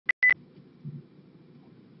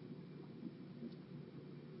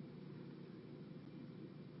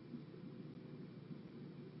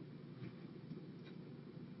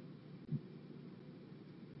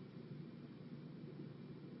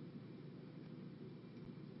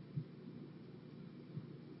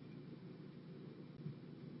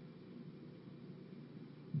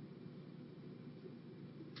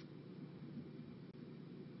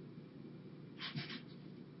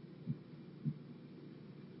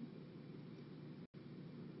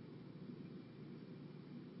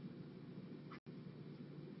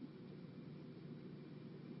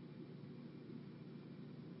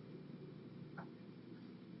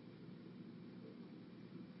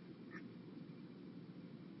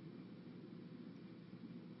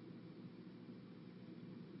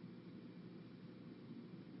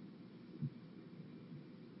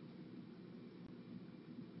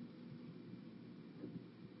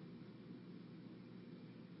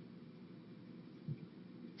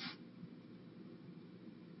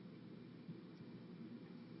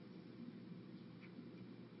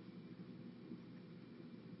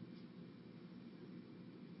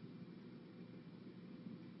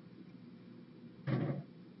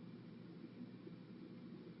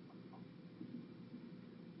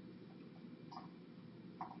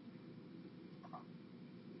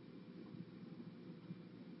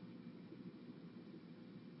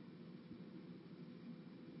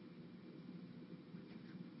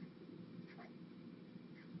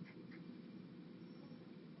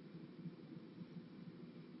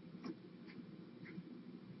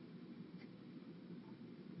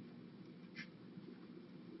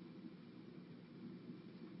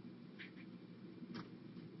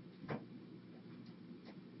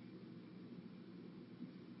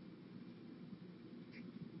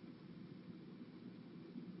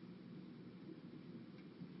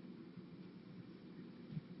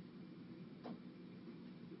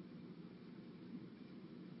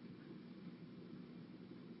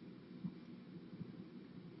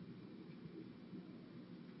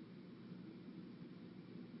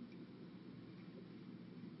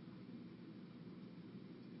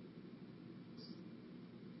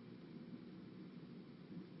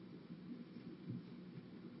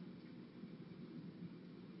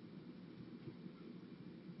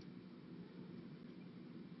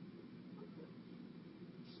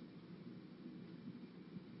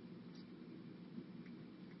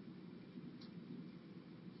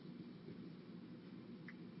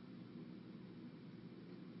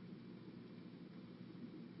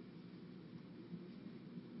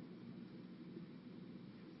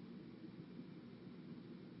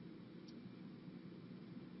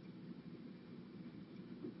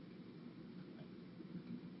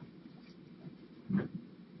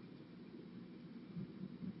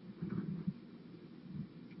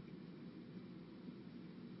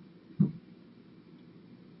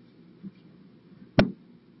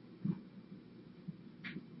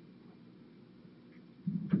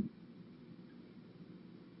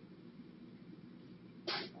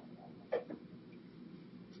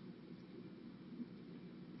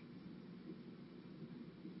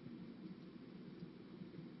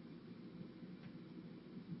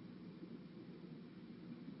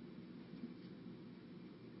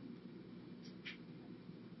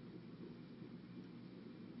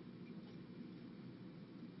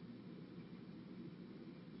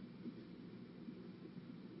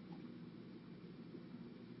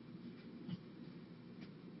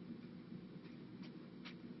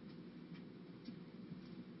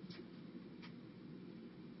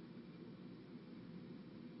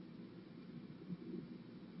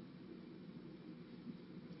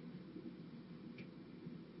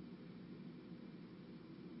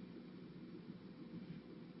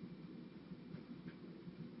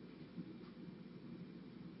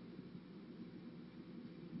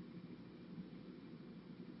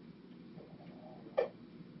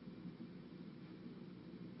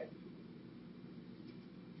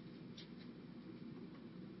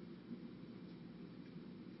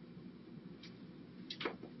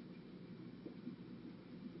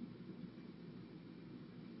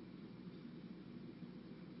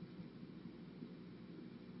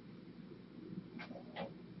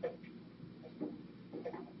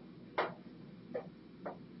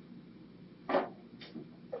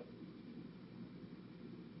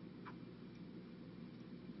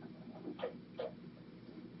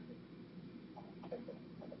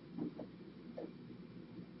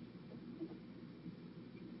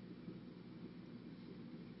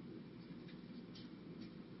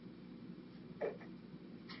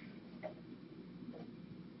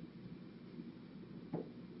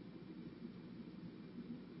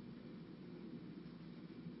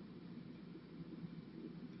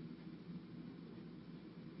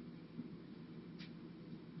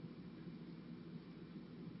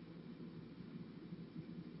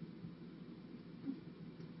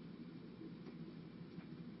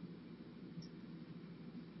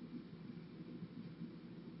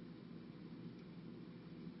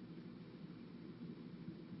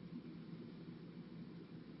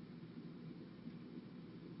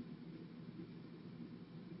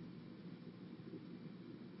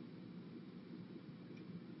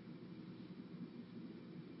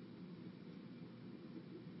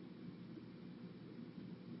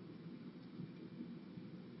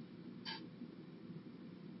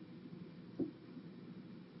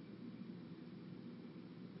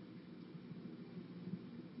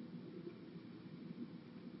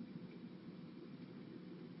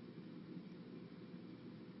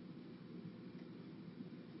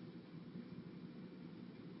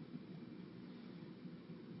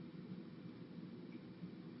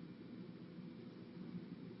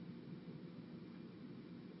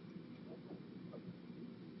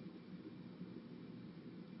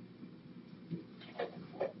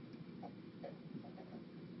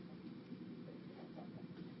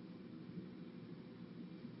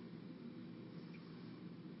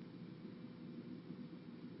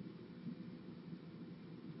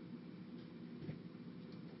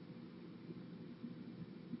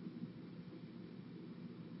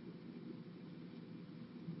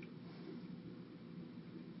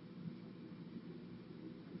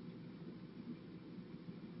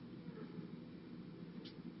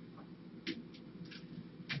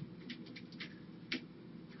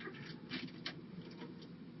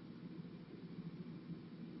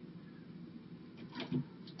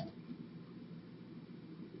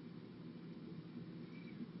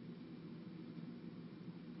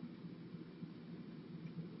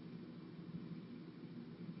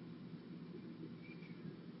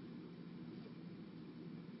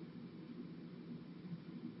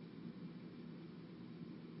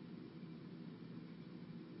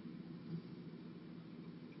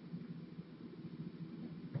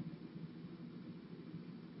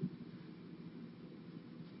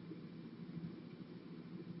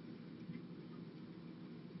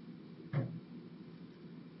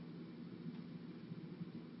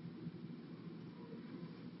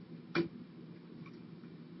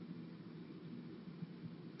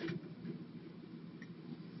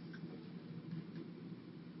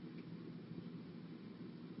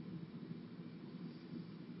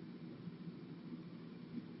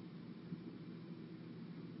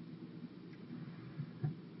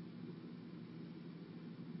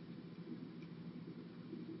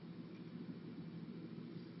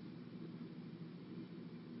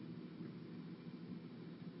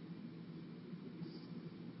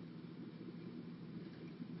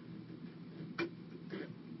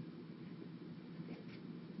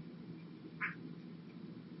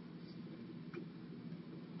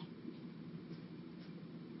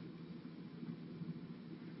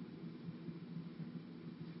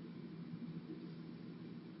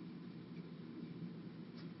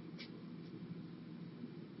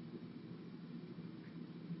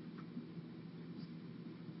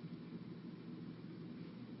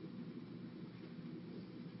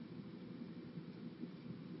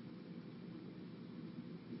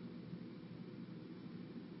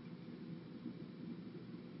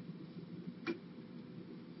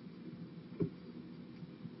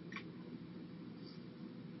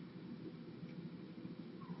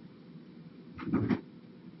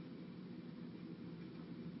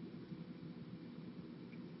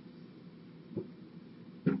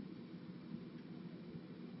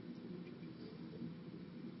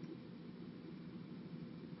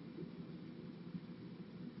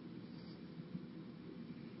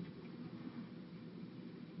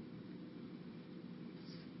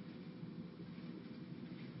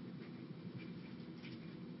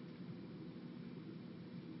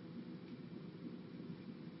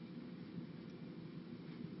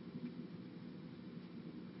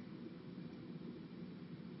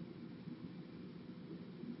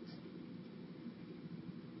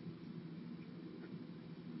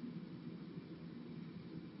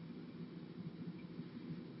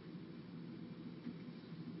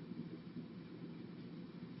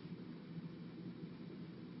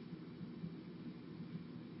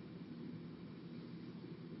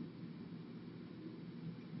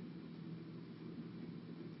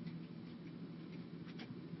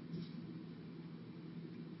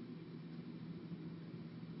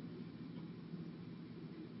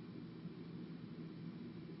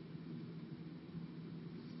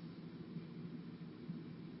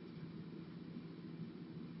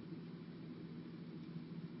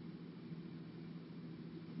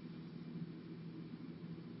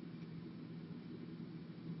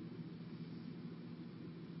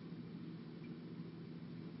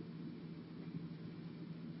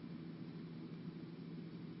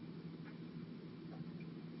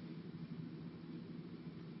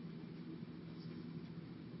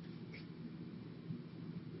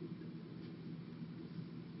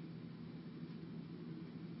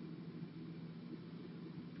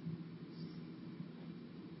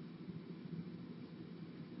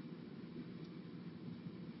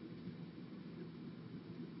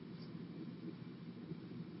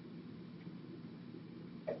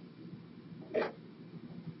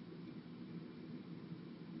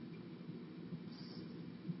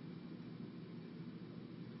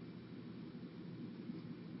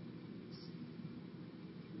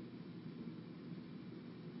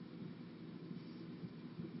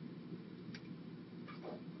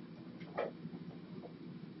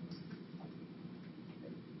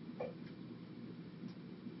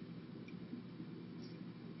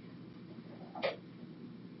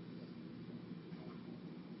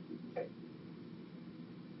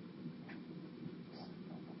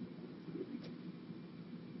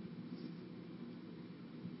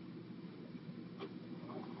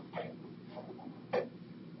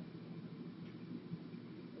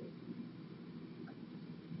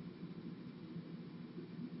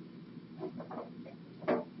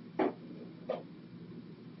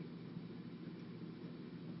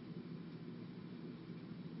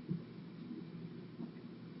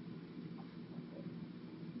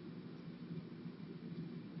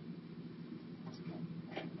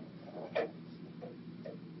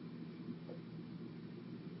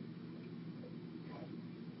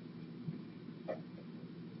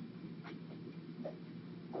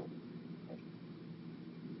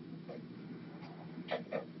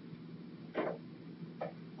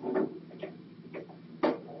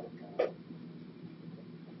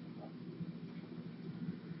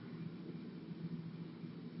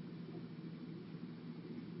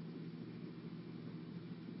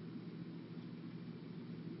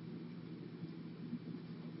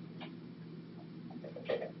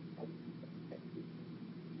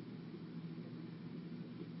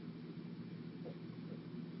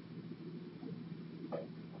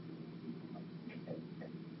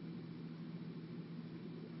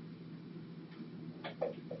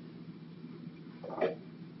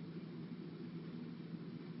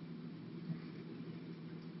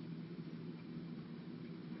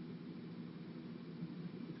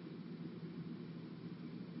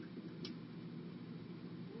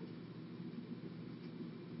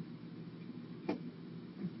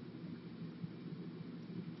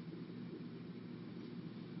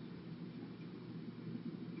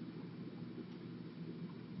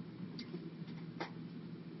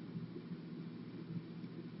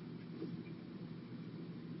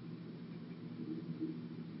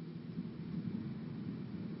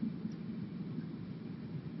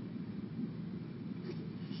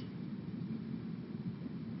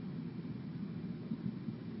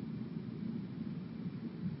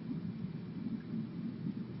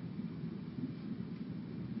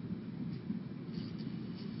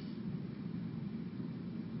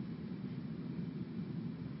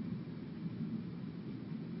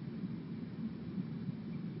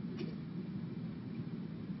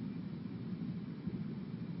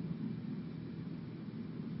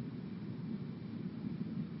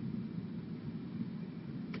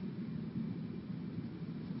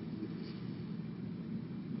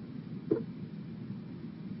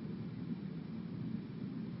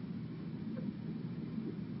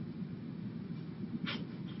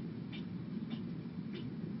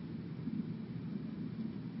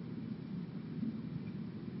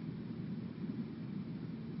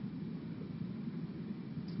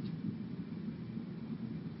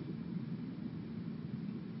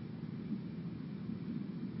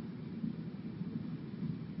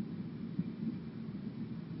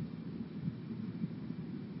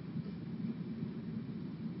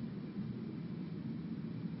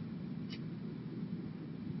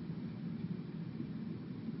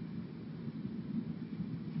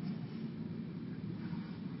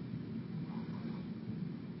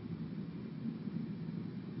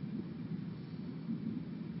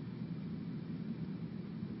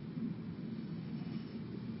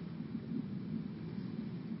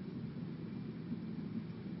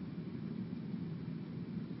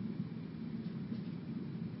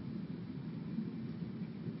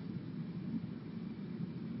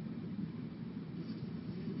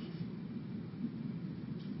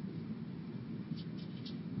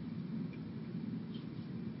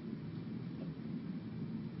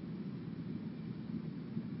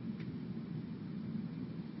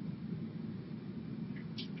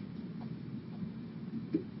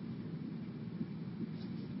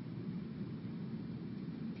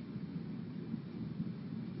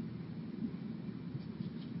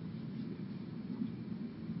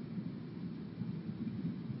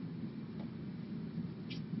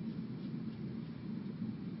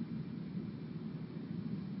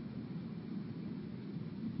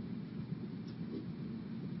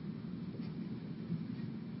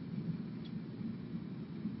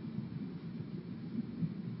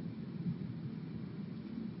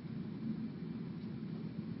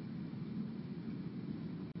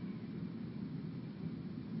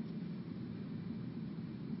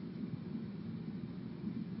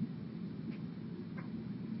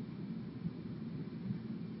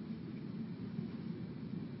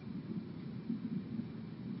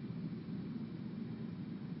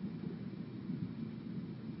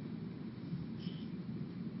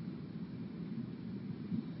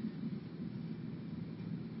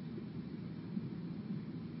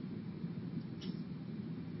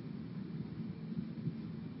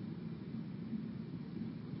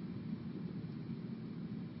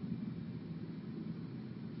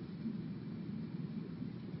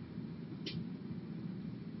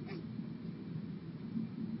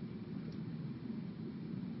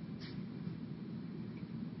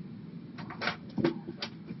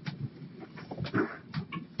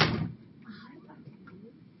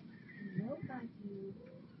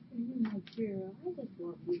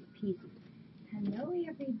little piece. Hello,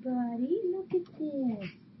 everybody. Look at this.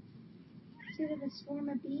 Instead of a swarm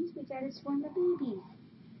of bees, we got a swarm of babies.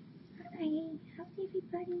 Hi, how's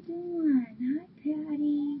everybody doing? Hi,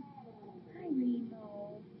 Patty. Hi,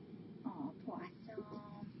 Remo. Oh,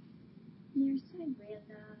 Possum. There's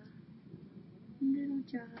Cyrilla. Little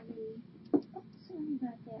Jolly. Oh, sorry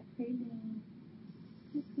about that, Praline.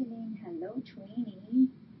 Hi, Praline. Hello, Tweenie.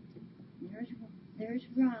 There's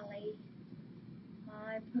Raleigh.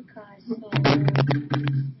 Hi, Picasso.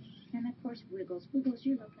 And of course, Wiggles. Wiggles,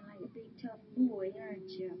 you're looking like a big tough boy, aren't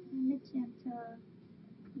you? And Magenta.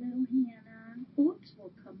 Little Hannah. Oops,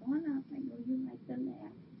 well, come on up. I know you like the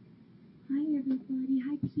laugh. Hi, everybody.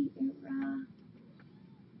 Hi, Kiera.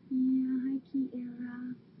 Yeah, hi,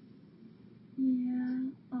 Kiera. Yeah.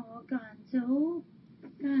 Oh, Gonzo.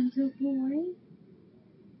 Gonzo boy.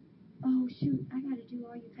 Oh, shoot. I got to do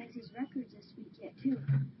all you guys' records this week yet, too.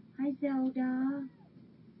 Hi, Zelda.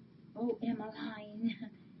 Oh, Emmeline.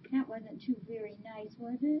 That wasn't too very nice,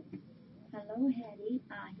 was it? Hello, Hetty.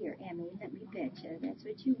 Here, Emmy, let me bet you. That's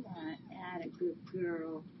what you want. Atta good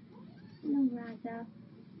girl. Hello, Raza.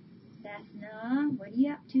 Cessna, what are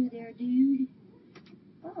you up to there, dude?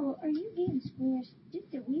 Oh, are you getting squished?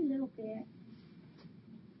 Just a wee little bit.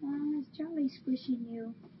 Oh, is Jolly squishing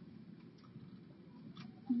you?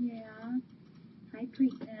 Yeah. Hi,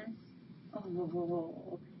 Preakness.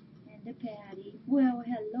 Oh, and the Patty. Well,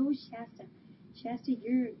 hello, Shasta. Shasta,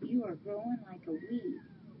 you are growing like a weed.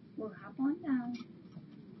 Well, hop on down.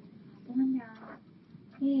 Hop on down.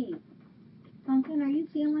 Hey, Pumpkin, are you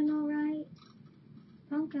feeling all right?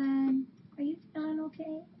 Pumpkin, are you feeling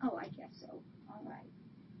okay? Oh, I guess so. All right.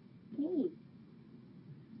 Hey.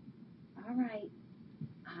 All right.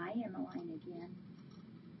 Hi, Emmeline again.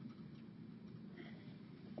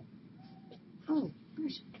 Oh,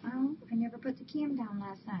 gosh. Oh, I never put the cam down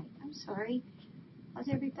last night. I'm sorry. How's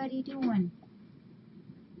everybody doing?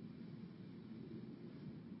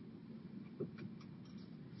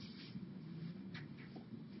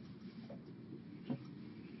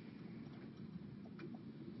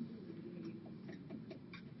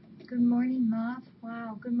 Good morning, Muff.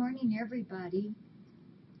 Wow. Good morning, everybody.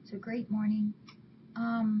 It's a great morning.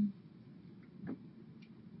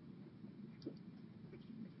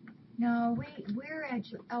 No, we're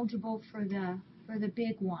eligible for the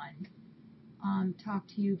big one. Talk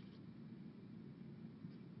to you.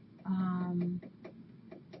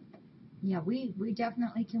 Yeah, we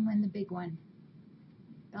definitely can win the big one.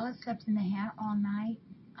 Bella slept in the hat all night.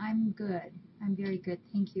 I'm good. I'm very good.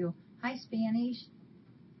 Thank you. Hi, Spanish.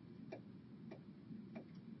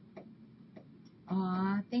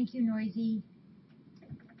 Aw, thank you, Noisy.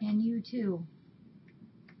 And you too.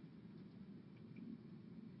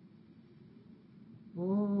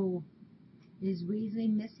 Whoa. Is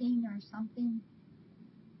Weasley missing or something?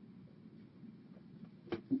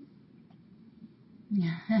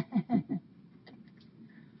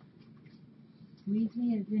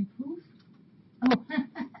 Weasley has been poof? Oh.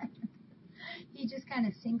 He just kind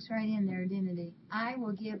of sinks right in there, didn't he? I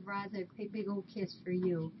will give Raza a great big old kiss for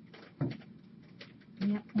you.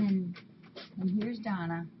 Yep, and here's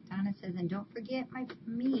Donna. Donna says, and don't forget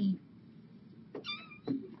me.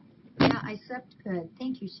 Yeah, I slept good.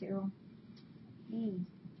 Thank you, Cheryl. Hey.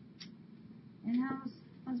 And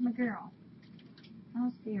how's my girl?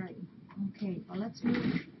 How's Barry? Okay, well, let's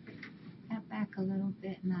move that back a little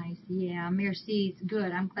bit. Nice. Yeah, Mercy's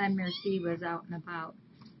good. I'm glad Mercy was out and about.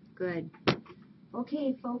 Good.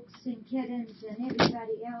 Okay, folks and kittens and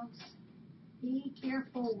everybody else, be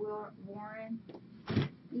careful, Warren.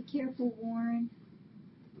 Be careful, Warren.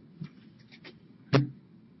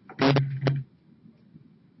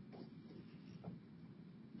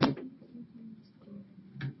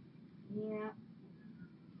 Yeah.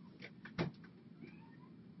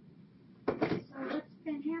 So what's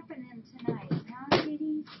been happening tonight, huh,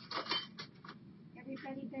 kitties?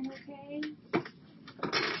 Everybody been okay?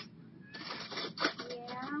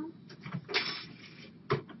 Yeah.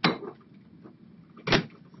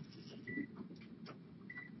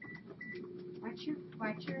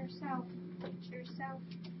 Watch yourself. Watch yourself.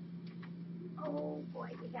 Oh boy,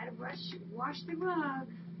 we gotta wash the rug.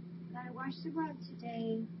 Gotta wash the rug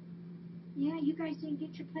today. Yeah, you guys didn't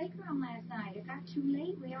get your playground last night. It got too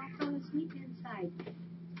late. We all fell asleep inside.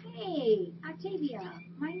 Hey, Octavia,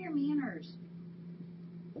 mind your manners.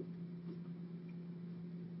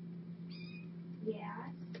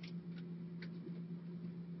 Yes.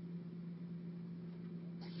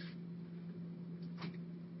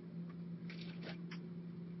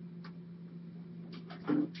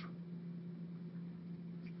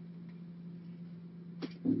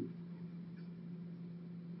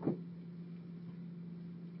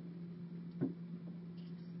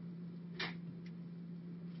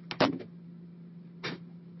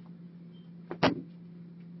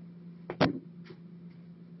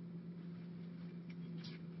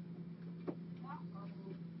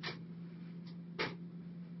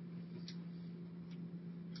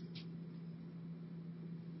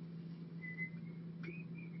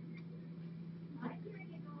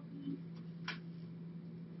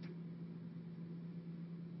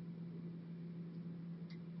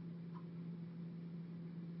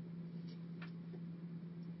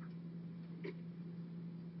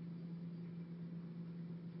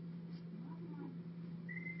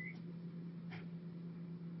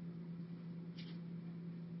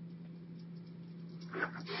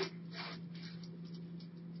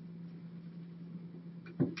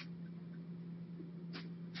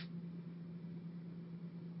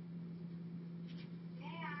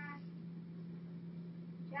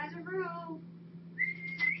 Jazaroo.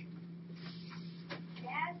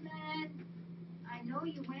 Jasmine. I know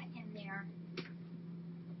you went in there.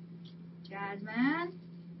 Jasmine.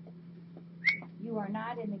 You are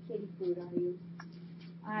not in the kitty food, are you?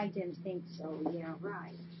 I didn't think so. Yeah,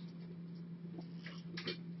 right.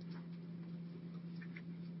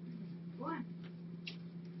 Go on.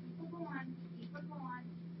 Keep it going. Keep it going.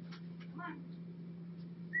 Come on.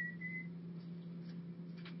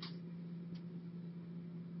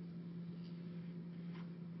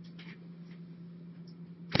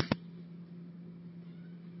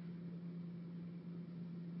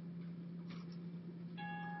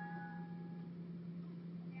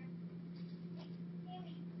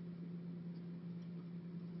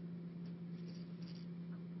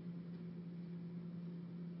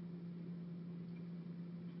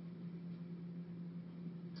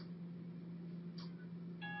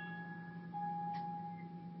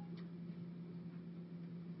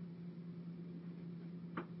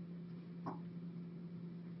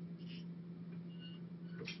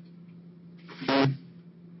 How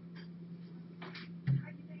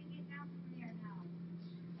are you going to get down from there now?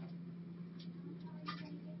 How are you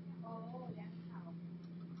going to get down? Oh, that's how.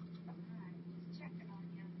 Alright, just checking on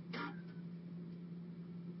you.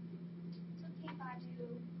 It's okay, Badu.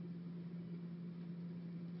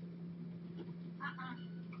 Uh-uh.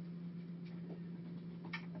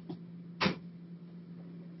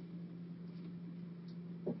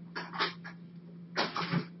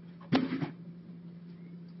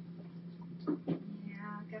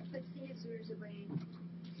 Yeah, gotta put scissors away.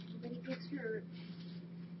 Nobody gets hurt.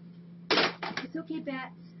 It's okay,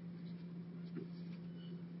 Bats.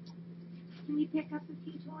 Can we pick up a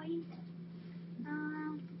few toys?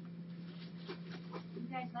 You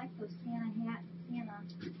guys like those Santa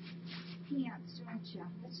pants, don't you?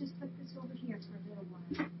 Let's just put this over here for a little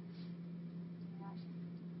while.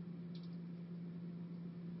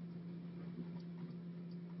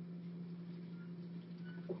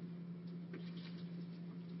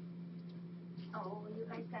 Oh, you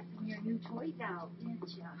guys got some of your new toys out, didn't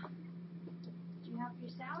you? Did you help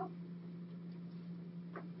yourself?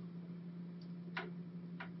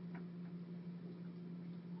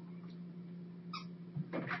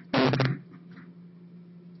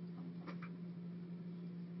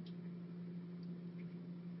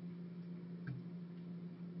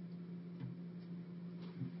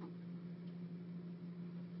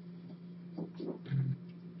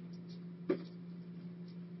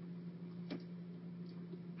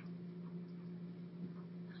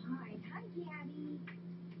 Hi, Gabby.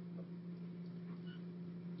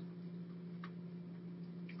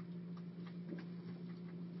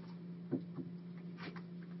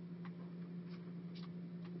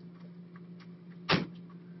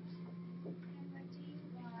 And what do you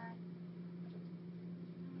want?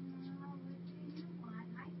 What do you want?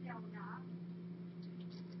 Hi, Zelda.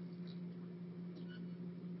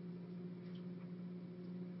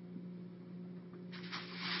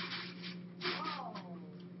 Whoa.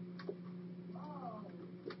 Whoa.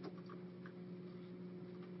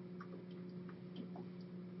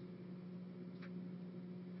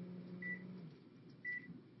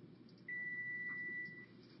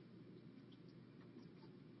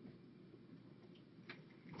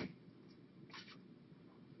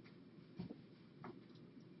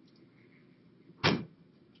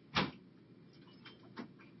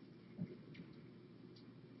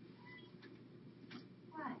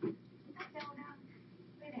 What? Hi, Zelda.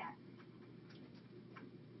 Look at that.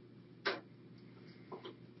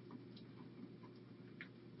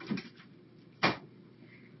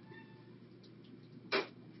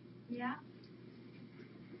 Yeah.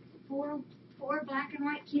 Four black and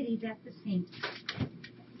white kitties at the sink.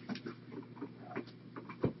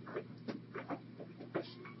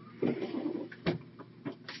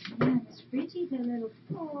 Yeah, this fridgie's a little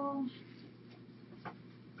full.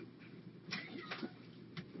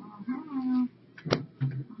 Uh-huh.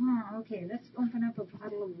 Uh-huh. Okay, let's open up a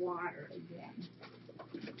bottle of water again.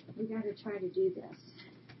 We gotta try to do this.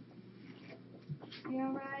 You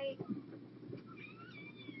alright?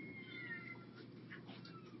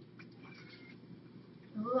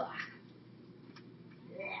 Ugh.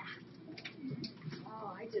 Yeah.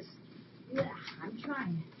 Oh, I'm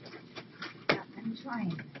trying. Yeah, I'm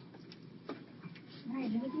trying.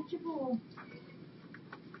 Alright, let me get your bowl.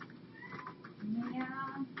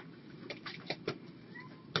 Yeah.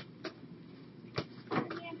 Come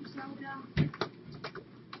here, soda.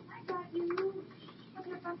 I got you. Okay.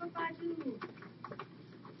 Papa Badu.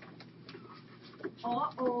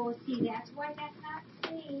 Uh-oh, see, that's why that's not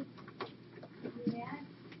safe. Yeah,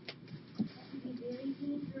 that can be very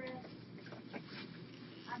dangerous.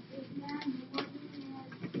 I'll take that, no more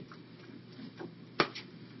units.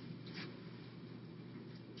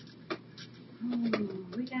 Oh,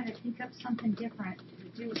 we gotta think up something different to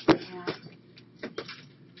do for that.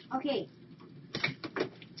 Okay.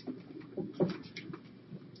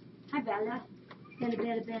 Hi, Bella. Bella,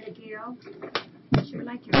 girl. Sure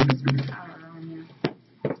like your Christmas color on you.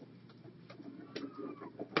 What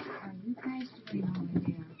are you guys doing over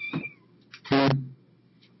there?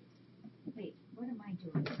 Wait, what am I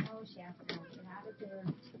doing? Oh, Shasta, get out of there.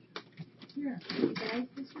 Here, you guys,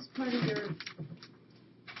 this was part of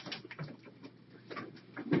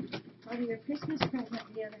your Christmas present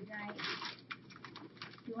the other night.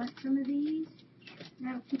 You want some of these?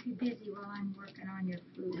 That'll keep you busy while I'm working on your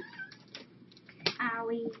food.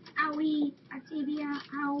 Owie, owie, Octavia,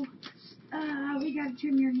 ow. We gotta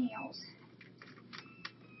trim your nails.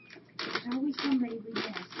 There's always somebody we miss.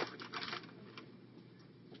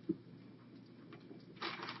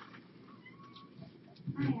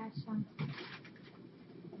 Hi, Asha.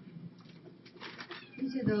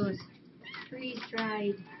 These are those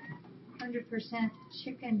freeze-dried 100%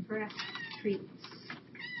 chicken breast treats.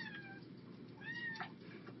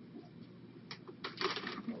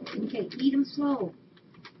 Okay, eat them slow.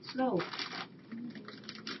 Slow.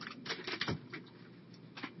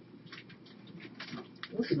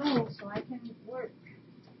 Go slow so I can work.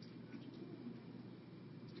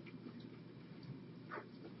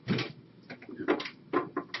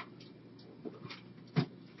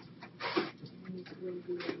 These will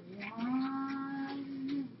be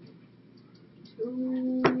 1,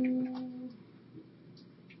 2,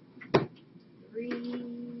 3,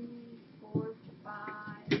 4,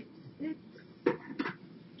 5, 6,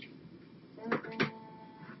 7,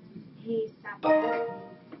 8, stop. 9,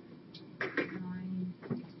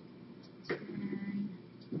 10,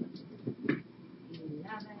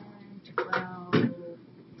 11, 12,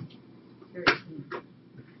 13.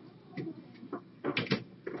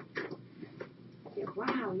 Yeah,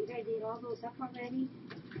 wow, you guys ate all those up already?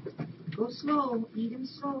 Go slow. Eat them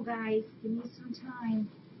slow, guys. Give me some time.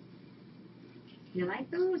 You like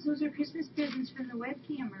those? Those are Christmas presents from the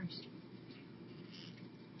webcammers.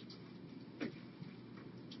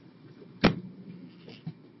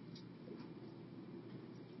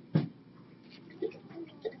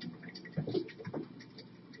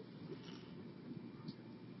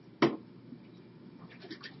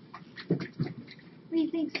 What do you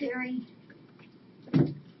think, Siri?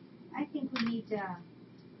 I think we need to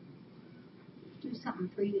do something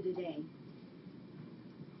for you today.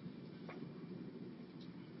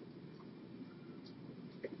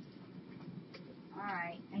 All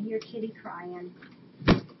right, I hear Kitty crying.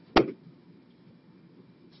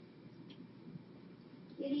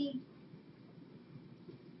 Kitty,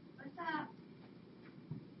 what's up?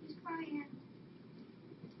 Who's crying?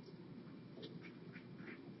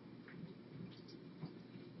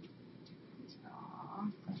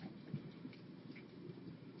 Aww.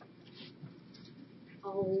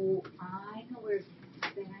 Oh, I know where.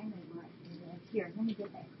 I know what it is. Here, let me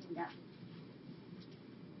get that cleaned up.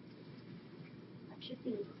 Watch your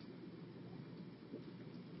feet.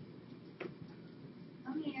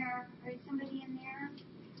 Come here. Is somebody in there?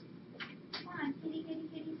 Come on, kitty, kitty,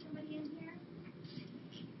 kitty. Somebody in here?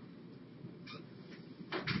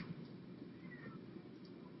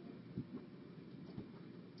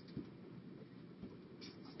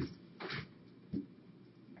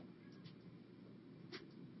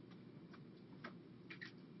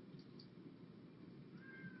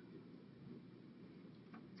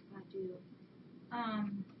 I do.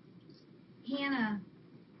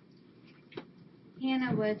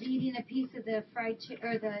 Hannah was eating a piece of the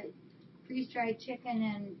the freeze-dried chicken,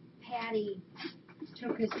 and Patty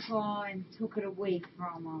took his paw and took it away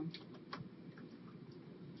from him.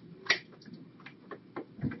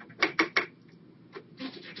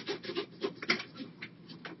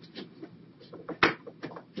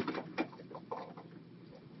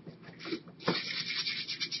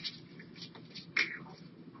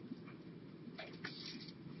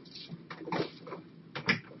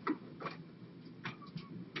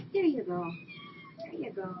 There you go. There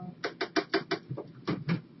you go.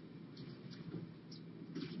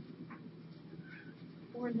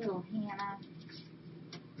 Poor little Hannah.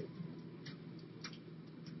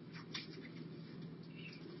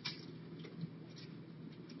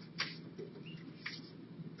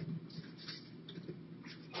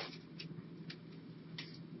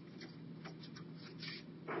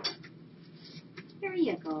 There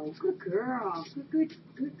you go. Good girl. Good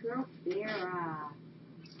girl, Farah.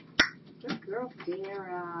 Good girl,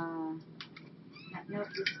 Farah. No,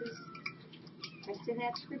 this is, I said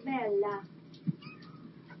that's for Bella.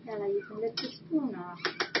 Bella, you can lift the spoon off.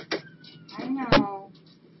 I know.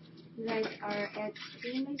 You guys are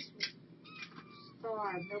extremely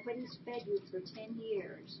starved. Nobody's fed you for 10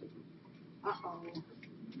 years. Uh-oh.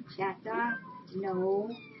 Chata, no.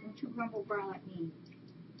 Don't you grumble growl at me.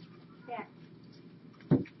 Yeah.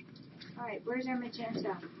 Alright, where's our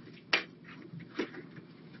magenta?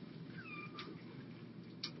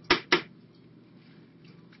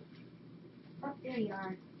 Oh, there you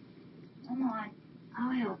are. Come on.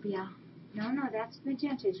 I'll help you. No, that's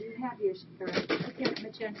magenta. You have your skirt. Look at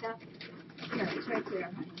magenta. Here, it's right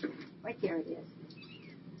there, honey. Right there it is.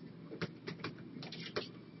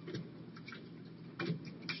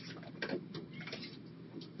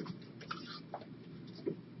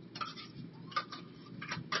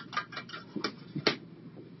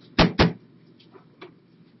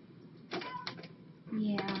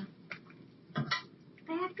 Yeah.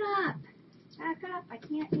 Back up. Back up. I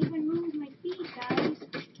can't even move my feet, guys.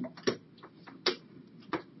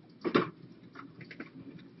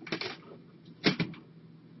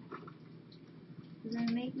 You're going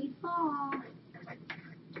to make me fall.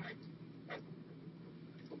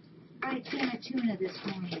 I had a can of tuna this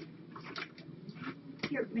morning.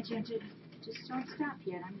 Here, magenta, just don't stop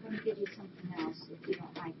yet. I'm going to give you something else if you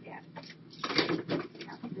don't like that.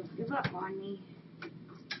 Now, don't give up on me.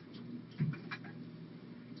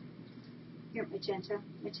 Here, magenta.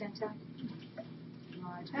 Magenta.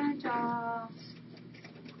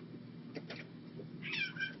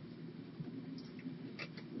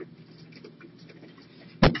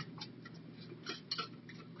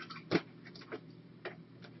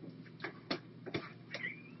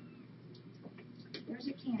 There's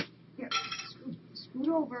a can. Here, scoot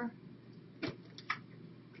over.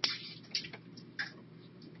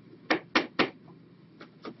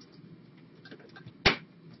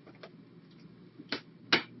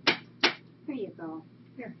 Here you go.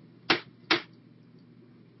 Here.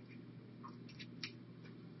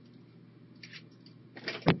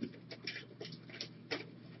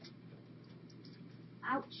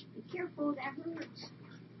 Ouch. Be careful, that hurts.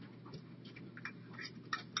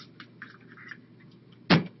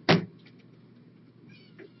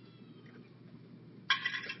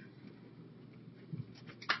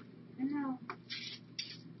 I know.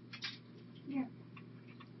 Here.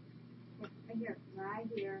 Here. Right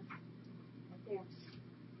here. Right there.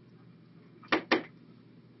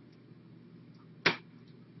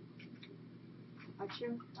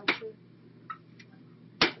 Usher.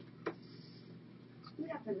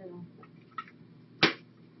 Scoot up a little.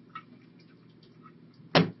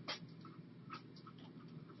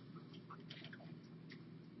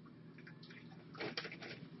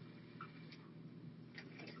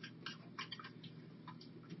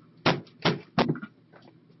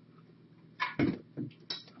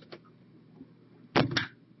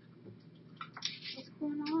 What's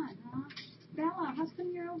going on, huh? Bella, how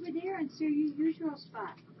come you're over there instead of your usual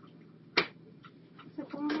spot?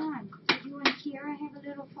 What's going on? Did you and Kiara have a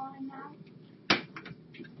little falling out?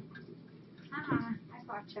 I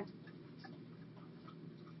gotcha.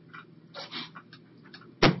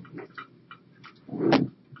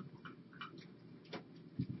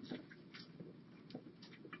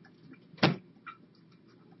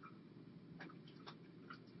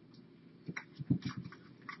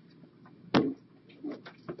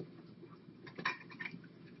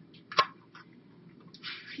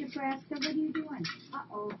 Nebraska, what are you doing?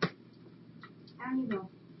 Uh-oh. Down you go.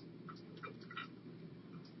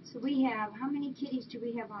 So we have, how many kitties do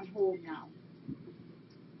we have on hold now?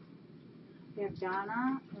 We have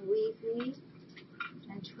Donna and Weasley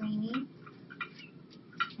and Tweenie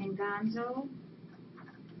and Gonzo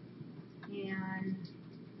and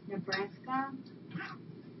Nebraska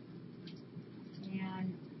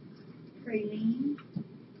and Praline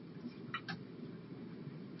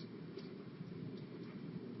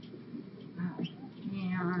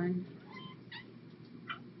and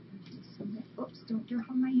oops, don't jump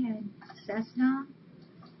on my head. Cessna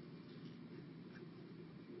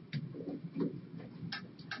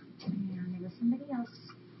and there was somebody else.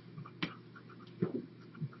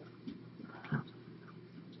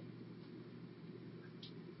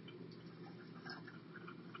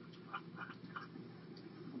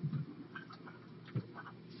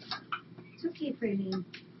 It's okay, Praline.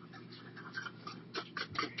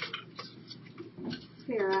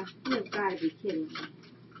 Farah, you've got to be kidding me.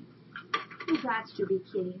 You've got to be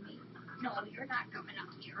kidding me. No, you're not coming up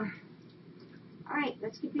here. Alright,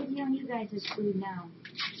 let's get busy on you guys' food now.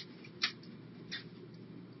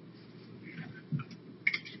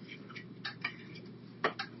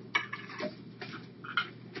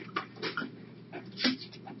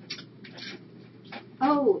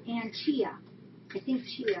 Oh, and Chia. I think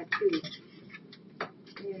Chia, too,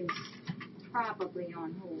 is probably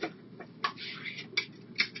on hold.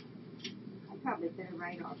 I probably better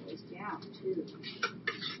write all those down, too.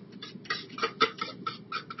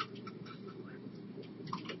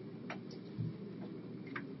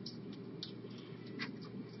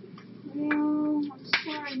 Well, I'm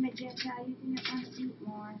sorry, Magenta. You didn't want to eat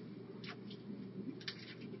more.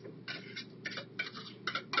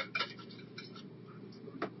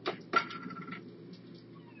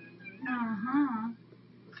 Uh-huh.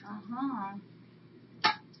 Uh-huh.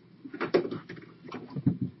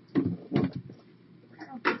 I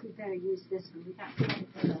don't think we better use this one. We got plenty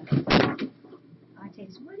for the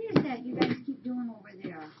lattes. What is that you guys keep doing over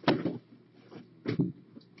there?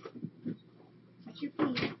 What's your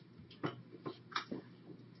feet?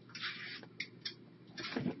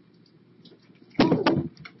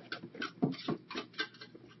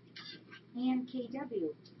 And KW.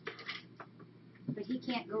 But he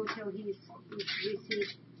can't go till he's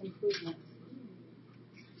received improvements.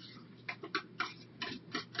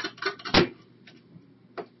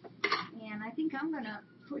 And I think I'm going to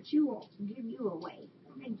give you away.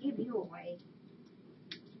 I'm going to give you away.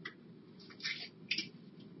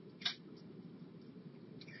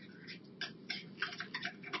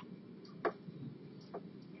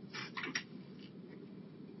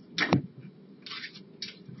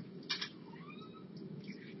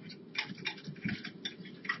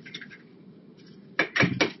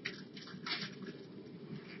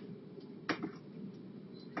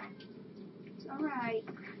 It's all right.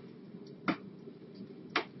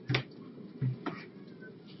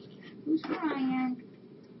 Who's crying?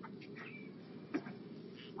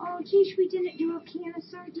 Oh, geez, we didn't do a can of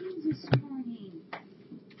sardines this morning.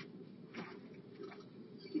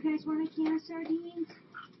 You guys want a can of sardines?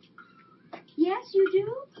 Yes, you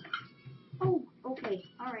do? Oh, okay.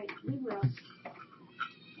 All right, we will.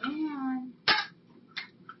 Hang on.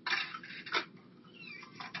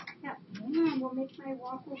 Yep, hang on. We'll make my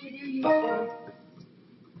walk over there useful.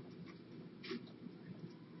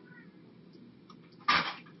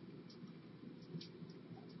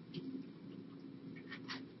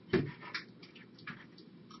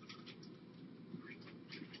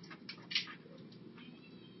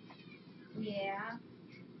 Yeah.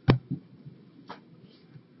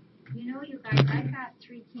 You know, you guys, I got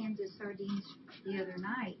 3 cans of sardines the other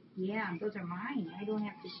night. Yeah, those are mine. I don't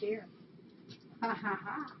have to share. Ha ha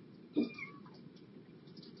ha.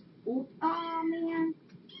 Oh, man.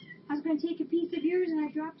 I was going to take a piece of yours and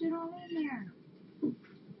I dropped it all in there.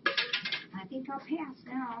 I think I'll pass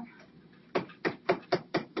now.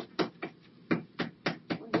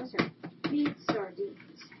 Oh, those are big sardines.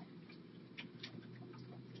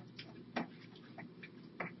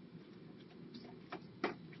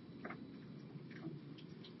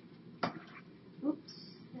 Oops,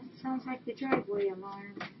 that sounds like the driveway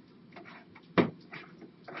alarm.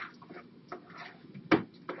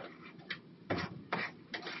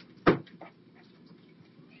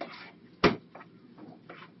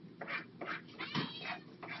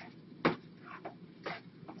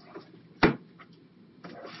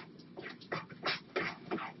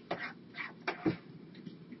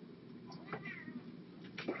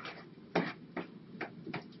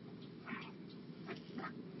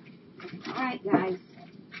 Alright, guys.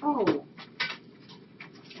 Oh,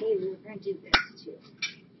 hey, we were going to do this too.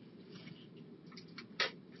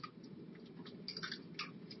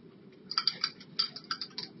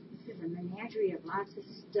 This is a menagerie of lots of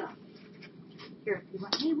stuff. Here, if you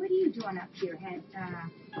want. Hey, what are you doing up here, Eddie?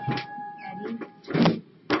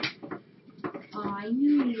 Oh, I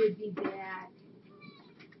knew you would be back.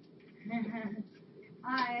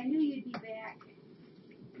 I knew you'd be back.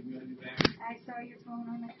 I saw your phone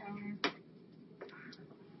on the counter.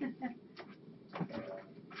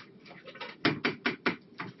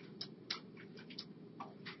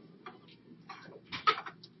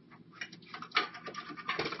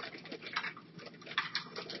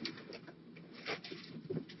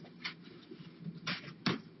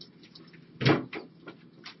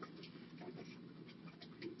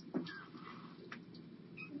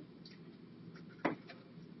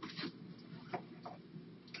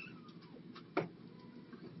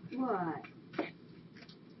 What?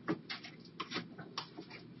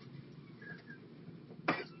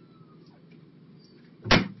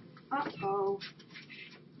 Uh-oh.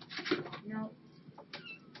 No.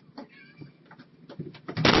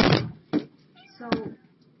 So,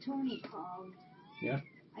 Honey called. Yeah?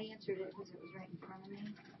 I answered it because it was right in front of me.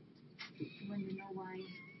 I wanted to know why.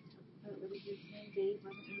 It was his name, Dave,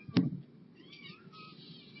 wasn't it?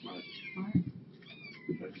 Mark. Mark.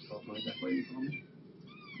 Should I just call Tony back while you call me?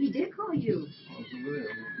 He did call you. I was over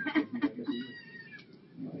there. I guess he did.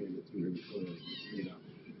 No, I had it through there before I read out.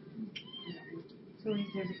 So he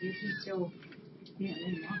said, is he still being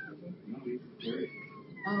in off of it? No, he's very.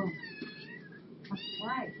 Oh.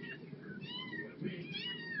 Why?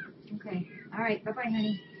 Okay. All right. Bye-bye,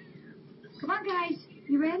 honey. Come on, guys.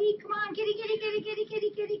 You ready? Come on. Kitty, kitty, kitty, kitty, kitty,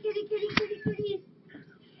 kitty, kitty, kitty, kitty, kitty.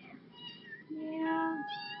 Yeah.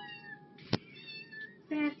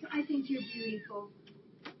 Beth, I think you're beautiful.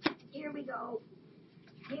 Here we go.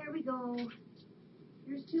 Here we go.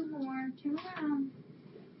 There's two more. Turn around.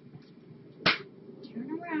 Turn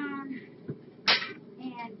around.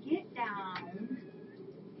 And get down.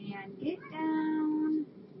 And get down.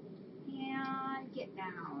 And get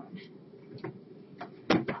down.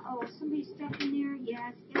 Uh-oh, somebody's stuck in there.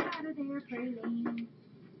 Yes, get out of there, Praline.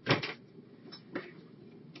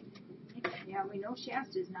 Yeah, we know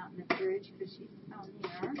Shasta's not in the fridge because she's down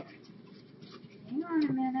there. Hang on a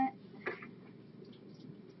minute.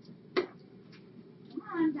 Come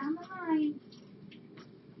on, down the line.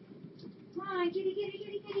 Come on, kitty, kitty,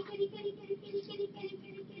 kitty, kitty, kitty, kitty, kitty, kitty, kitty, kitty,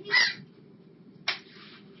 kitty, kitty.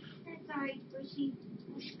 That's all right, Bushy.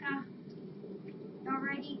 Bushka.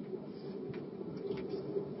 Alrighty.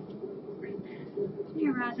 Come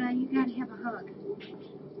here, Raza. You gotta have a hug.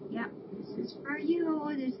 Yep, this is for you.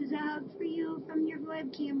 This is a hug for you from your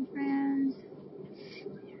webcam friends.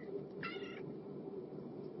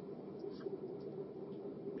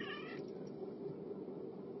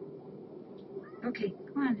 Okay,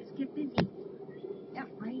 come on, let's get busy. Yep,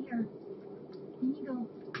 right here. Here you go.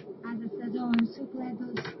 Raza says, oh, I'm so glad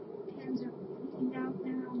those pens are cleaned out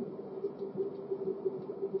now.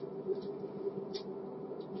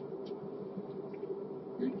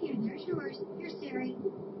 Right here, there's yours. Here's Sari.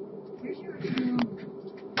 There's yours, girl.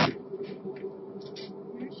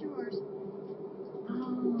 There's yours.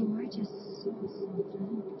 Oh, I just saw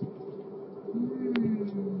something. That's a little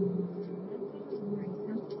worrisome.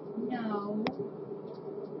 No.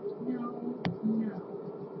 No. No.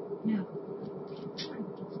 No. Come on.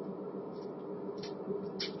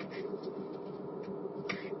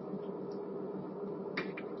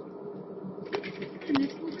 And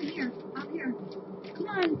let's go over here. Up here. Come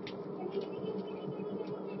on.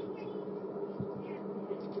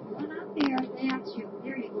 One up there. That's you.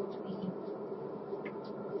 There you go, Tweety.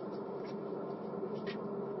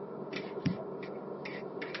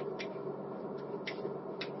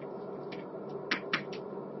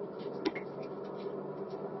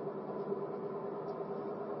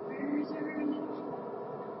 Where's her little...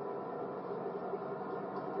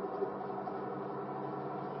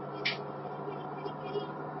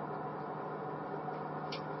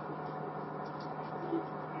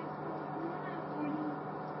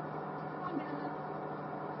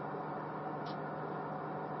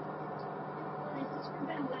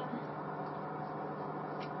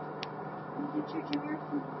 Get your jar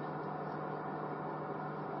full.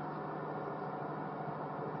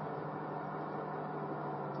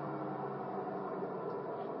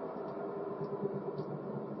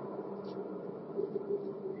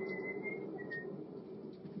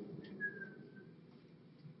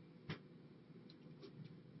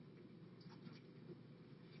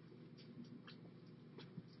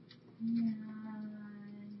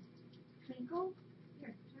 And Twinkle.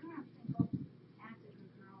 Here, turn around, Twinkle. That's a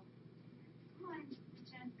good girl. Come on,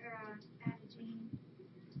 Jane.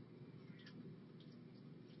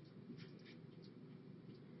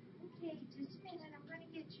 Okay, just a minute. I'm going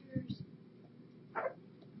to get yours.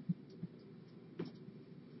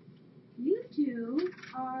 You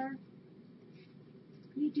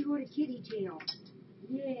two go to kitty jail.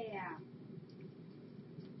 Yeah.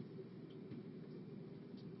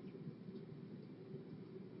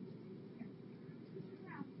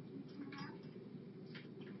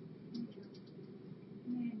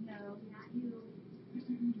 No, not you.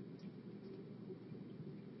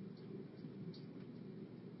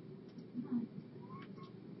 Come on.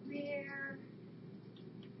 Where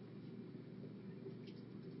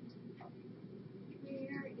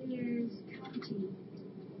is County?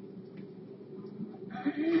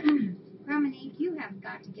 Dominique, you have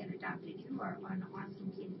got to get adopted. You are an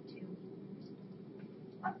awesome kitty, too.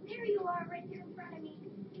 Oh, there you are, right there in front of me.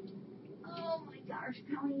 Oh, my gosh,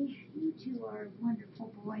 County, you two are a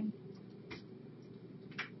wonderful boy.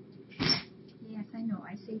 Yes, I know.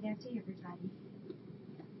 I say that to everybody.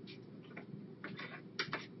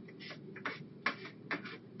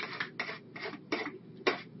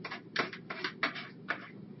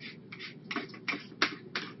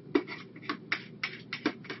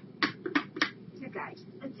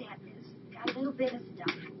 this. Got a little bit of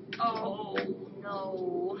stuff. Oh,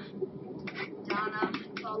 no. Donna,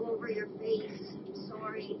 it's all over your face.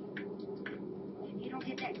 Sorry. If you don't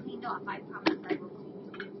get that cleaned off, I promise I will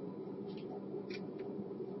clean you.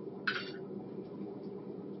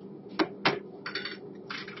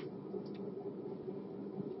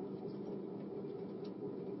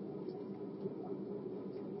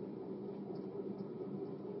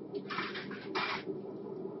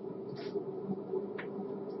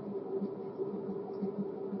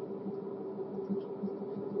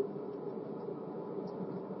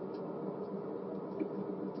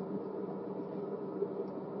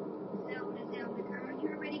 Zelda girl, you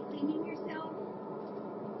already cleaning yourself?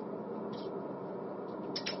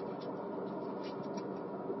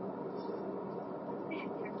 Back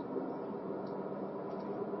there.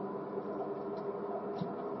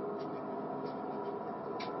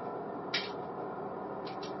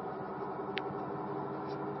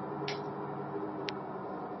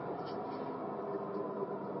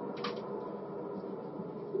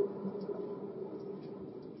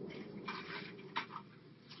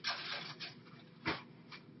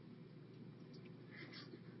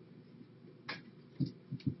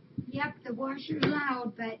 Yep, the washer's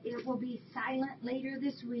loud, but it will be silent later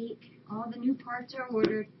this week. All the new parts are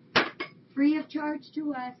ordered. Free of charge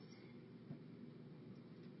to us.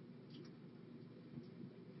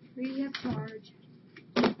 Free of charge.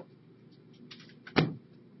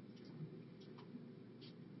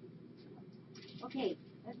 Okay,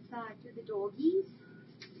 let's do the doggies.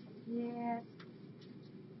 Yes.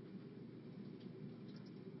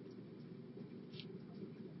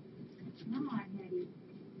 Come on, Hetty.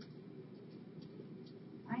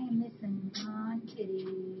 I am missing one kitty.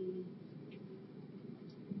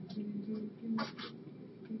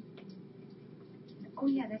 Oh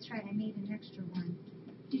yeah, that's right. I made an extra one.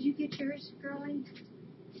 Did you get yours, girlie?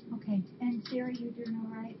 Okay. And Sarah, you doing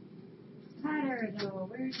all right? Putter, though.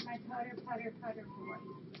 Where's my putter boy?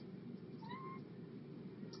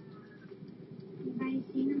 Anybody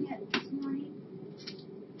seen him yet this morning?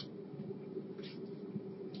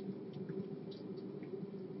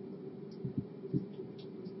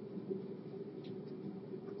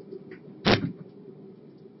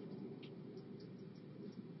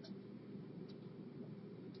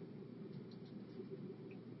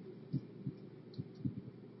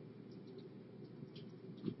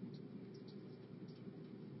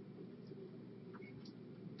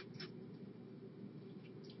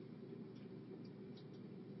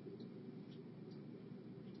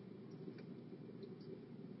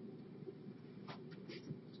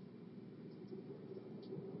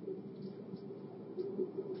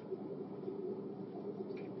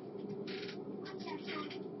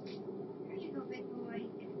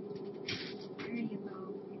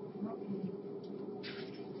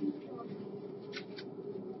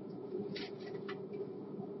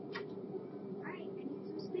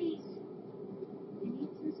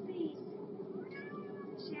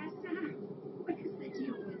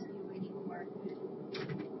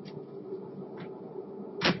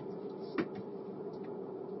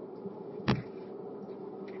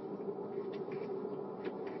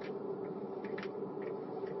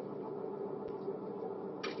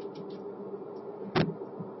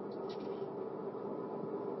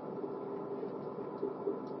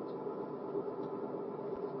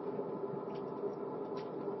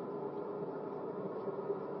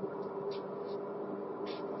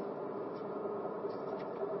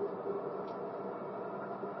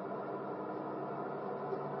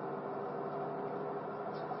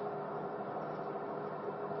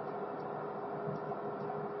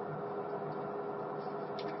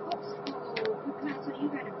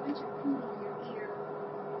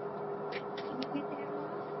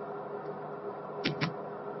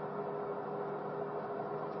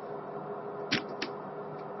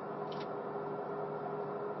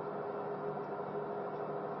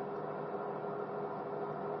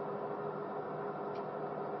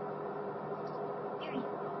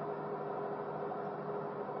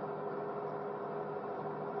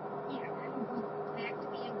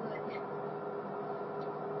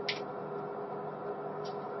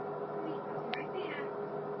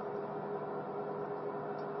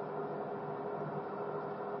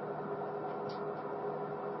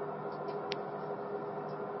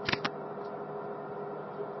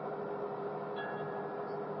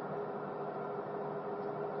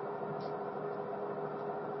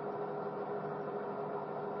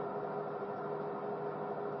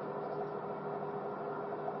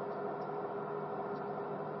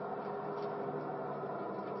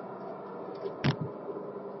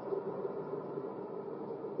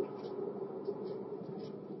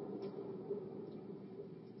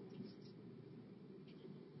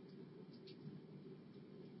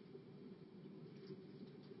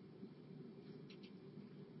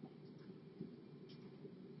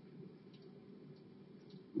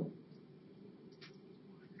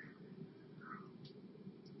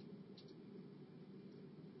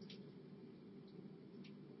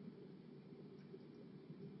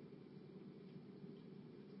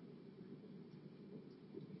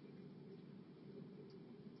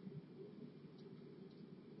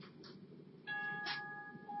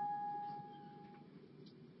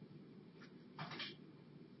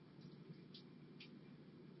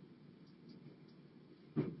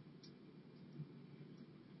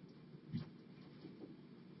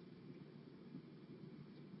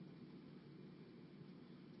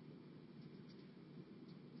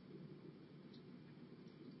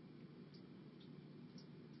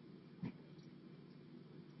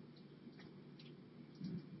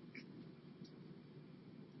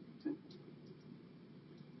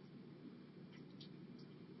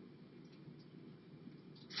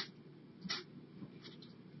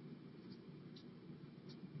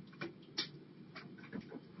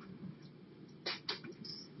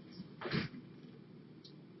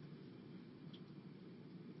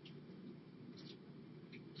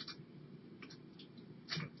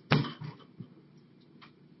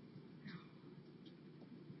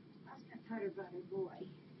 my Putter Butter boy.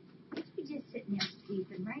 He's just sitting there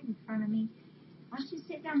sleeping right in front of me. Why don't you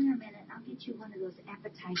sit down here a minute and I'll get you one of those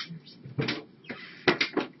appetizers.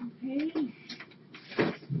 Okay.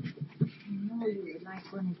 I know you would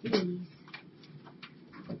like one of these.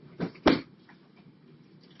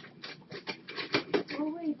 Go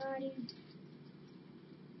away, buddy.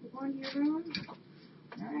 You going to your room?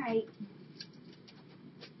 All right.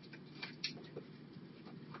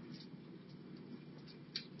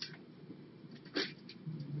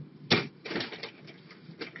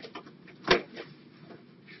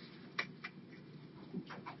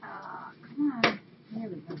 Come on. There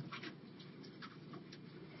we go.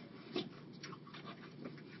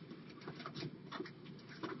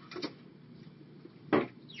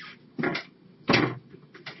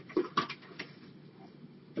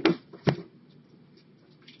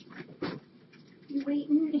 You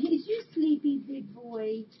waiting? He's you sleepy, big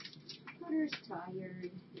boy. Putter's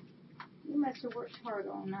tired. You must have worked hard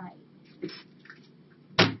all night.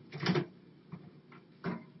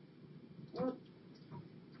 Well,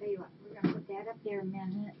 tell you what, we're going to put that up there a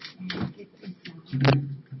minute and get this out.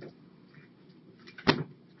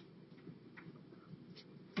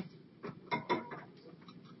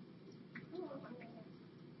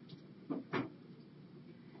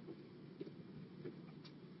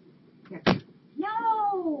 Here.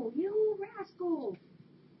 No! You rascal!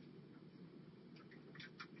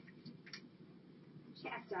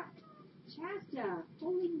 Shasta,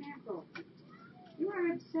 holy mackerel. You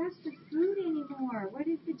aren't obsessed with food anymore. What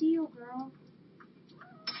is the deal, girl?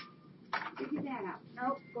 Figure that out.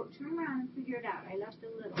 Nope, go turn around and figure it out. I left a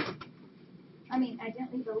little. I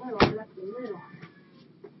didn't leave a little, I left a little.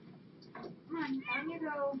 Come on, down you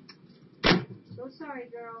go. So sorry,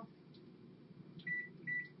 girl.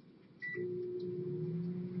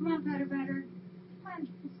 Come on, Putter Butter. Come on,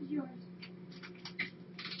 this is yours.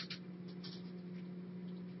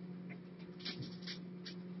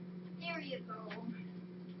 There you go.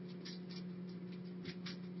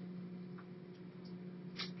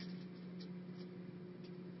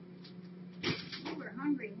 You were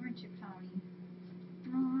hungry, weren't you, Tony?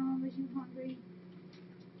 Oh, was you hungry?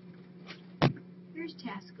 Here's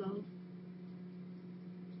Tasco.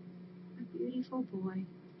 A beautiful boy.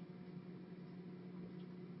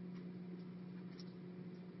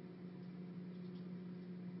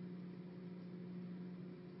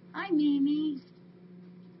 Hi, Mimi.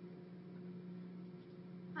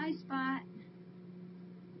 Hi, Spot.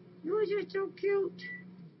 You are so cute.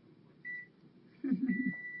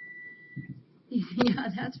 Yeah,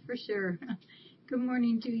 that's for sure. Good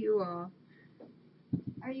morning to you all.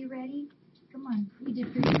 Are you ready? Come on, you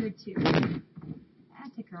did pretty good too.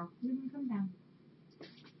 That's a girl. You can come down.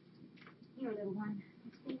 Here, little one.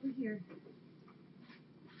 Let's go over here.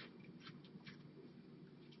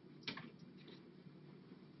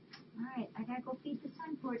 All right, I gotta go feed the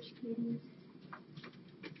sun porch kitties.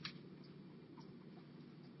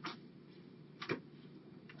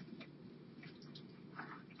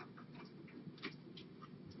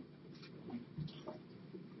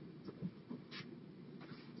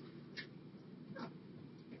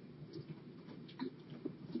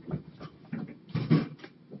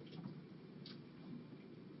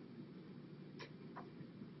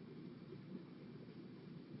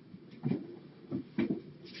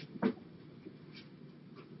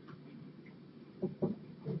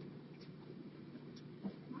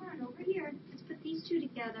 Let's put these two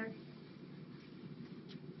together.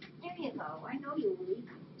 There you go. I know you will eat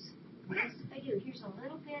those. Yes, I do. Here's a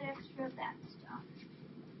little bit extra of that stuff.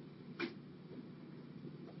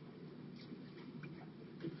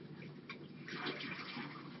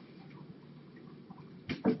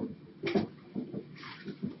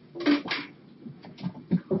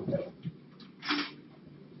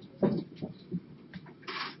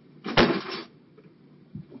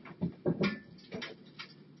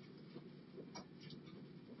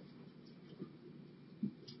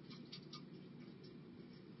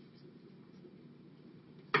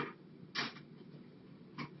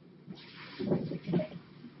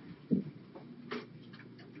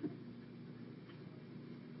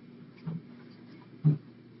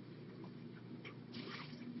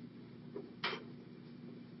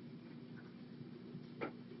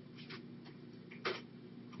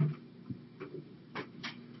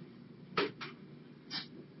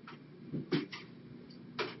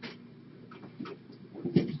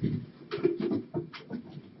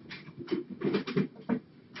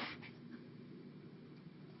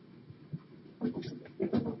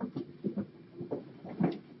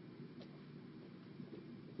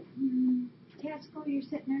 Tasco, you're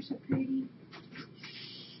sitting there so pretty.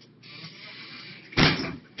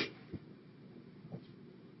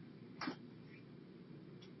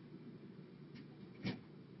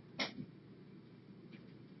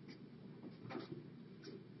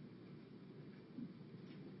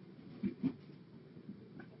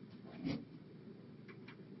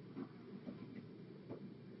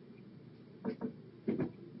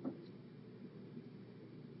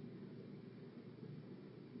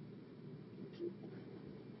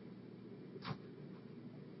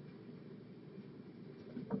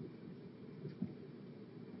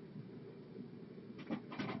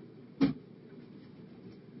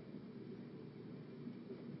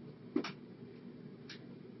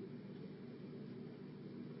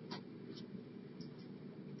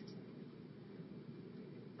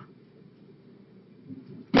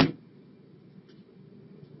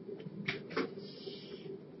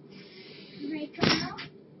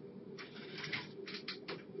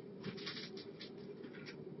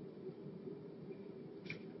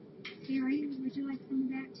 Sherry, would you like some of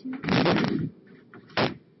that too?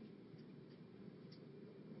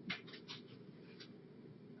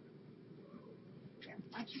 Yeah,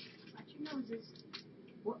 watch your noses.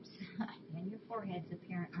 Whoops. And your foreheads,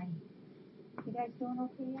 apparently. You guys doing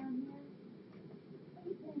okay down here? What are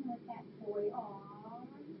you doing with that boy?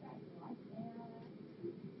 Aw, you guys like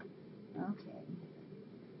that. Okay.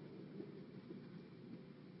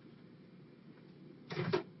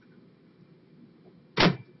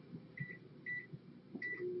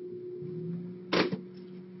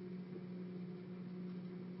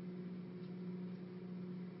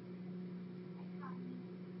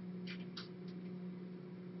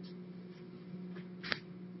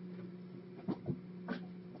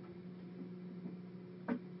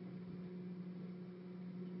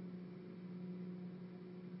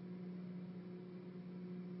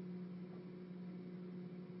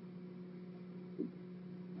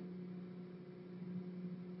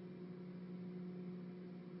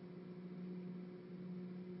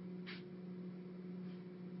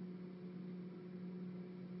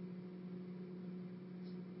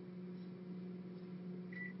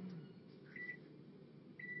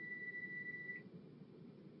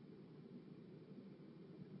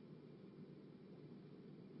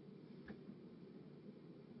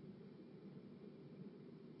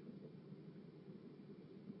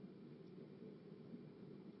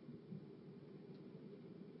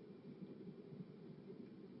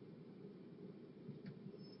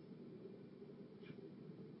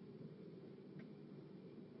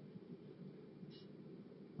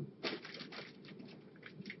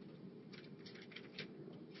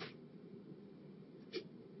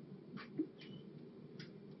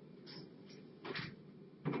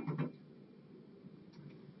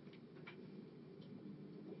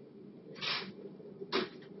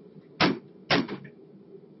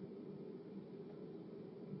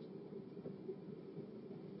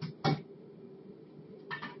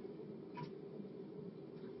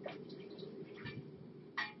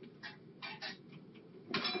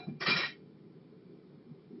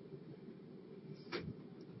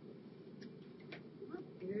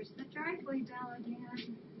 Here's the driveway bell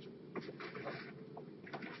again.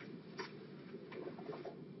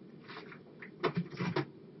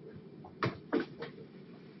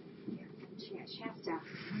 Yeah, Shasta.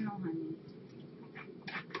 No, honey.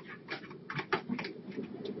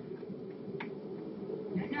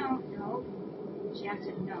 No.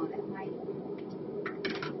 Shasta, no, that might.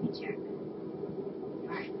 Let me check.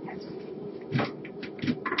 Alright, that's okay.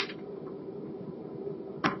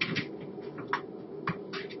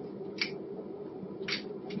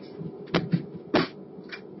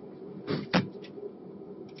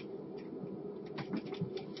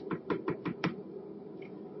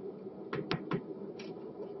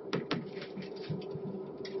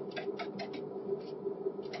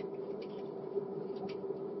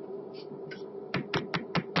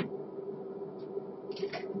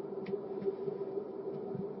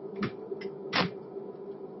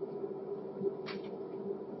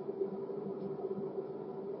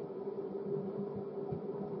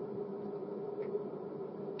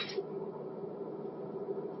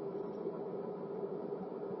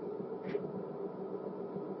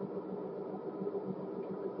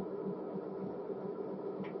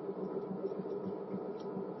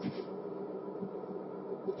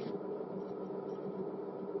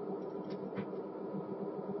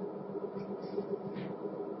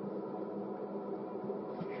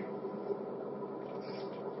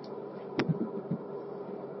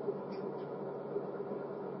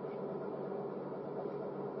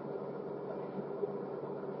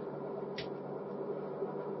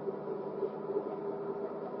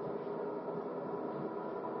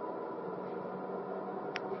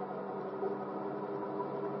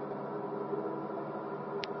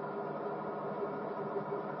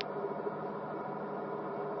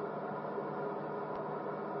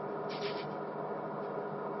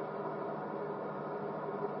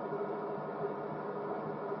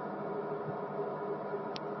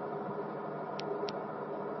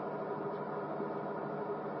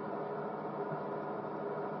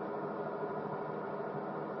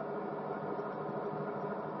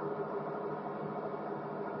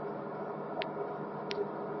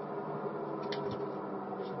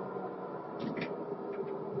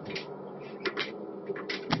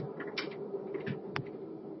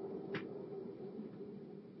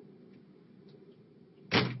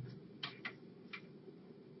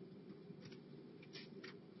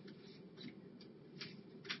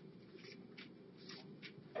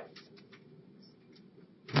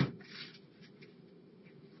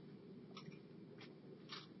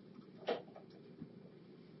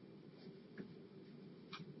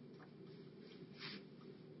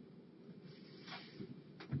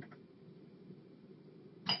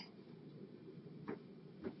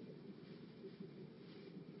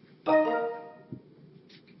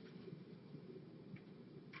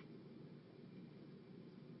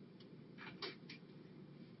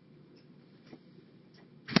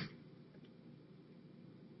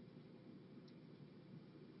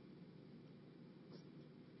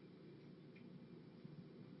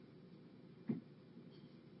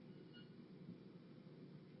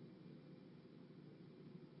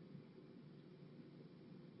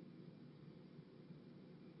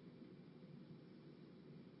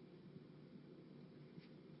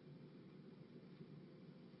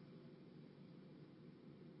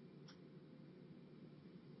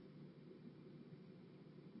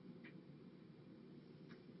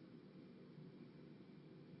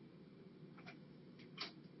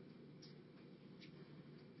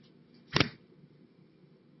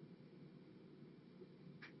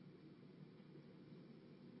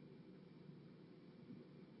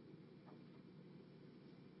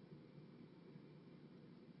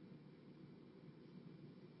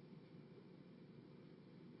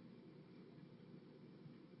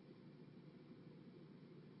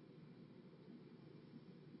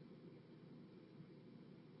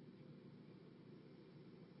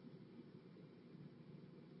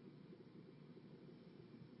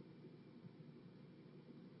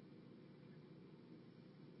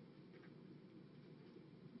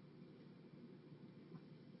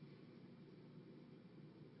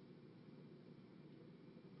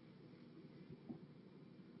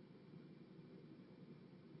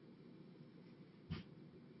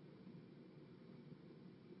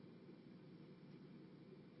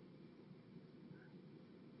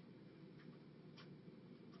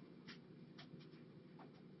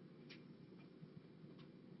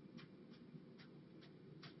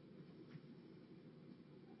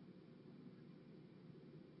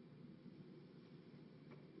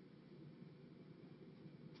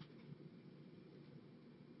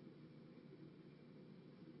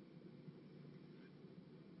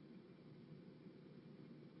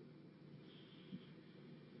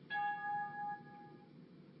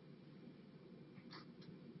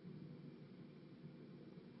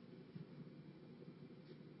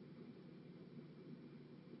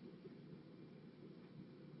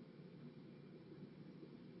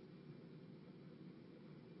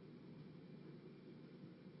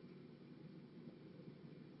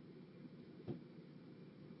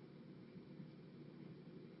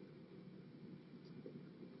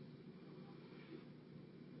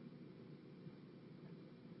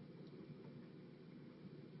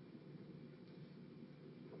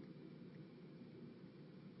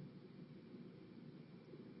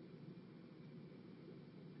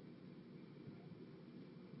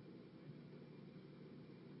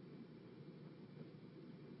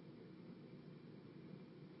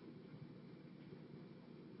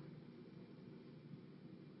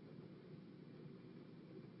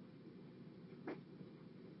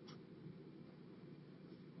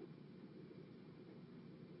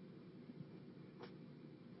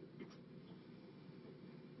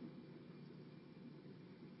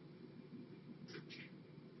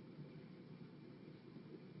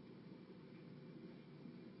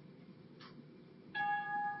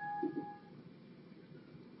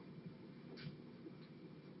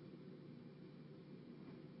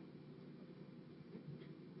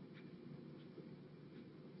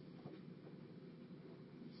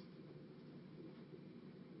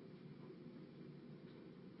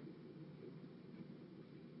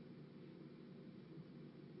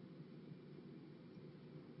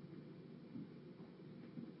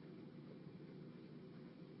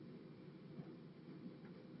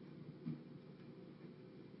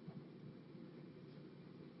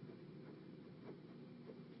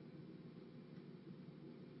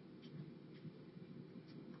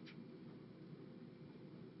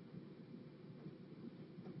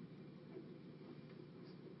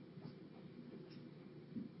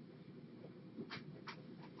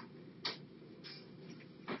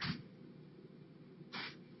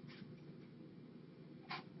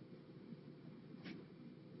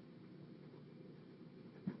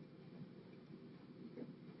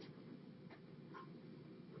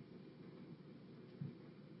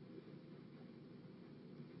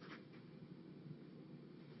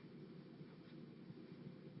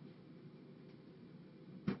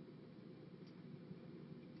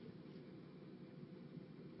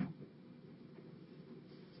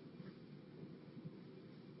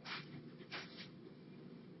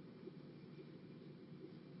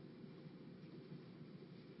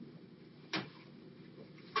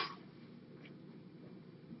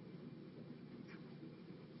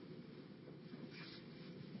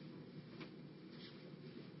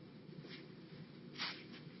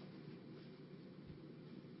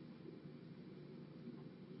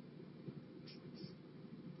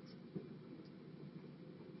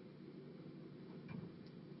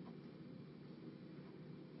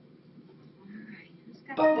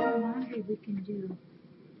 laundry we can do.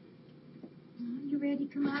 You ready?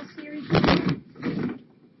 Come on, Siri. Come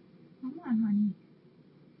on, honey.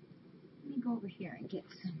 Let me go over here and get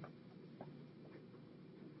some.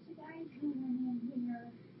 What's the guy doing in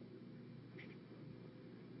here?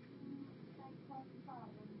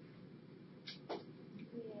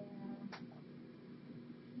 Yeah.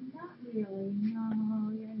 Not really.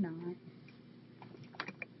 No, you're not.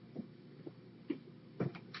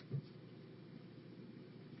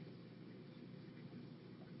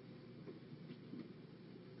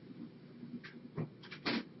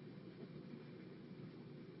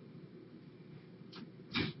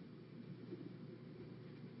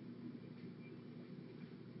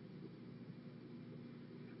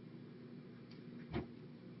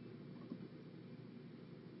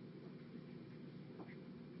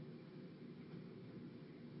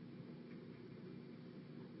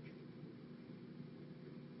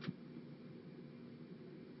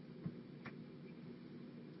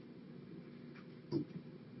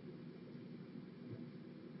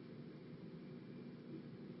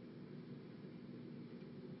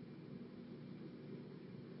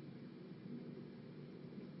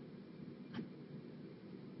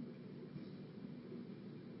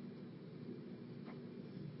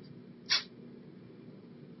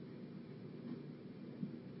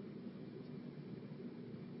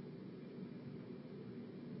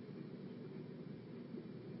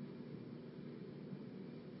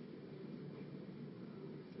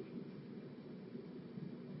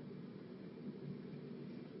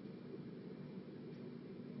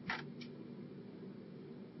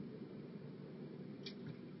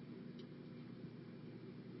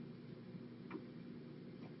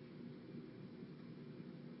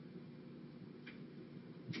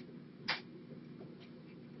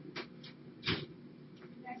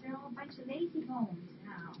 They're all a bunch of lazy bones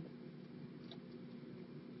now.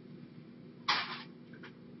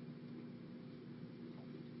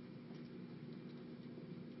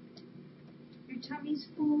 Your tummy's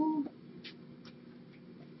full.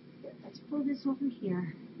 Let's pull this over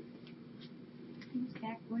here. Things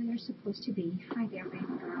back where they're supposed to be. Hi there, baby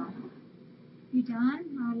girl. You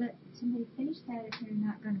done? I'll let somebody finish that if they're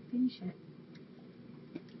not going to finish it.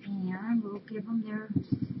 And we'll give them their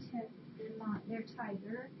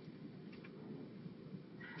tiger.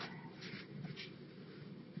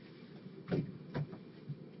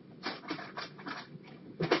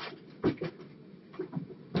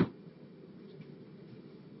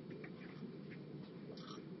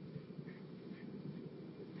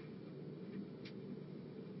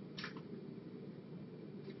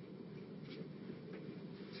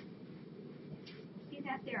 Leave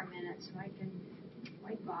that there a minute so I can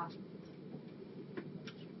wipe off.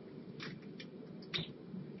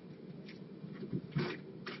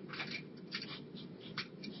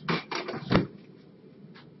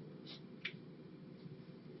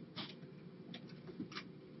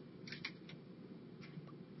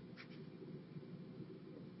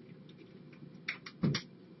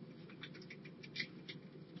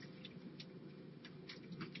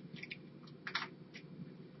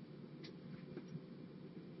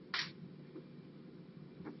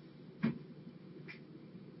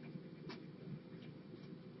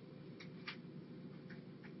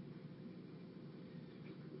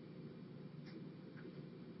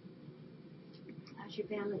 How's your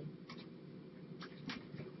belly?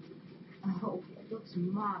 Oh, it looks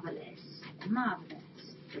marvelous. Marvelous.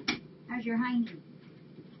 How's your hiney?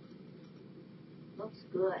 Looks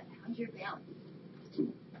good. How's your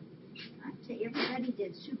belly? I'd say everybody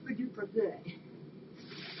did super duper good.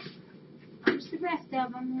 Where's the rest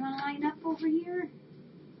of them? You want to line up over here?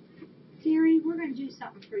 Siri, we're going to do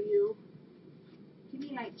something for you. Give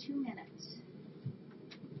me like 2 minutes.